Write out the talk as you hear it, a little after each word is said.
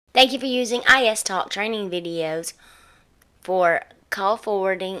Thank you for using ISTalk training videos for call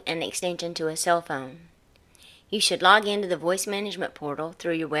forwarding an extension to a cell phone. You should log into the voice management portal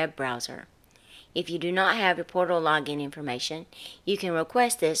through your web browser. If you do not have your portal login information, you can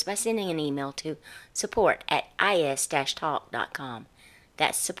request this by sending an email to support@is-talk.com.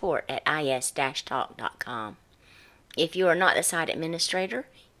 That's support@is-talk.com. If you are not the site administrator,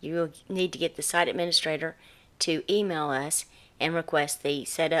 you will need to get the site administrator to email us and request the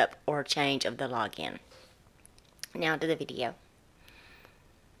setup or change of the login. Now to the video.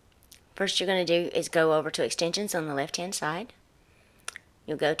 First you're going to do is go over to extensions on the left hand side.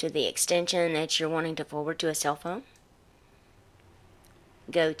 You'll go to the extension that you're wanting to forward to a cell phone.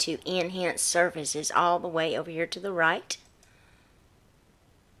 Go to Enhanced Services all the way over here to the right.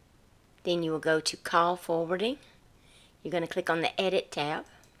 Then you will go to Call Forwarding. You're going to click on the Edit tab.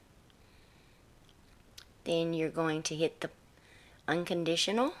 Then you're going to hit the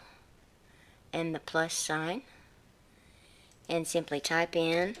Unconditional and the plus sign and simply type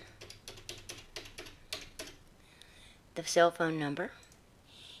in the cell phone number.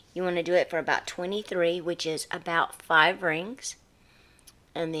 You want to do it for about 23, which is about 5 rings,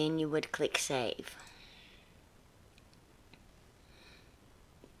 and then you would click Save.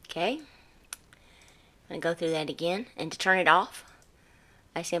 Okay, I'm going to go through that again, and to turn it off,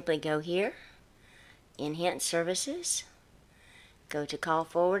 I simply go here, Enhance Services, go to Call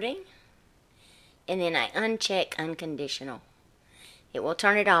Forwarding, and then I uncheck Unconditional. It will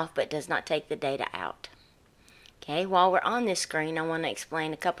turn it off, but does not take the data out. Okay, while we're on this screen, I want to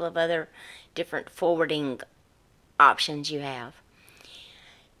explain a couple of other different forwarding options you have.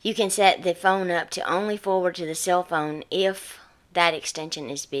 You can set the phone up to only forward to the cell phone if that extension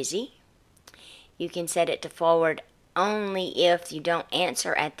is busy. You can set it to forward only if you don't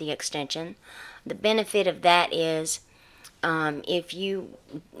answer at the extension. The benefit of that is if you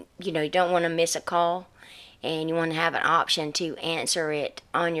don't want to miss a call and you want to have an option to answer it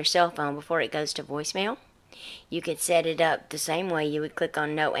on your cell phone before it goes to voicemail, you could set it up the same way. You would click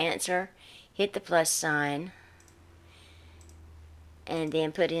on No Answer, hit the plus sign, and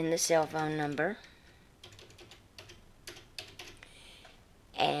then put in the cell phone number,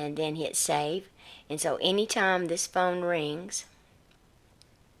 and then hit Save. And so anytime this phone rings,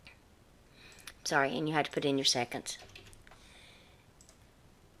 and you have to put in your seconds,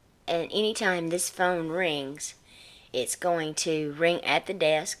 and anytime this phone rings, it's going to ring at the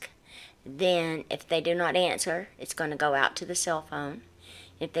desk. Then if they do not answer, it's going to go out to the cell phone.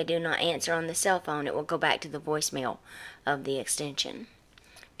 If they do not answer on the cell phone, it will go back to the voicemail of the extension.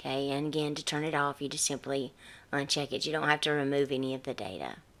 Okay, and again, to turn it off, you just simply uncheck it. You don't have to remove any of the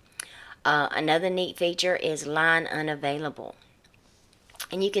data. Another neat feature is Line Unavailable.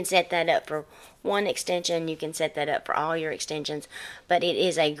 And you can set that up for one extension. You can set that up for all your extensions. But it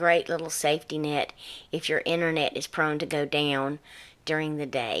is a great little safety net if your internet is prone to go down during the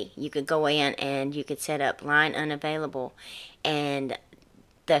day. You could go in and you could set up Line Unavailable, and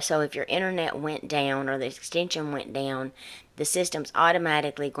so if your internet went down or the extension went down, the system's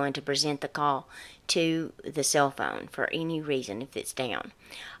automatically going to present the call to the cell phone for any reason if it's down.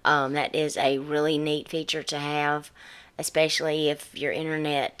 That is a really neat feature to have, especially if your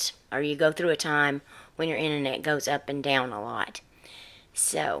internet, or you go through a time when your internet goes up and down a lot.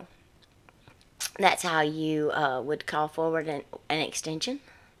 So that's how you would call forward an extension.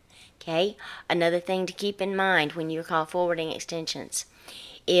 Okay, another thing to keep in mind when you call forwarding extensions,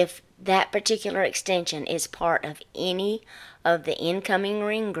 if that particular extension is part of any of the incoming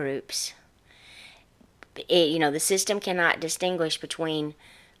ring groups, the system cannot distinguish between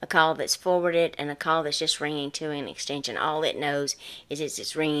a call that's forwarded and a call that's just ringing to an extension. All it knows is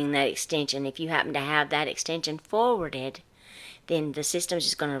it's ringing that extension. If you happen to have that extension forwarded, then the system's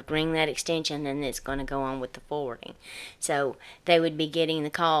just going to ring that extension and it's going to go on with the forwarding. So they would be getting the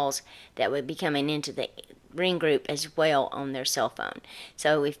calls that would be coming into the ring group as well on their cell phone.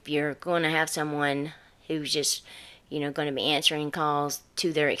 So if you're going to have someone who's just going to be answering calls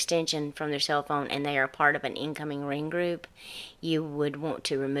to their extension from their cell phone and they are part of an incoming ring group, you would want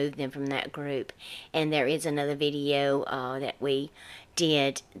to remove them from that group. And there is another video that we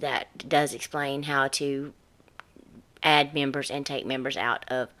did that does explain how to add members and take members out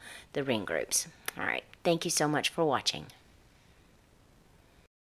of the ring groups. Alright, thank you so much for watching.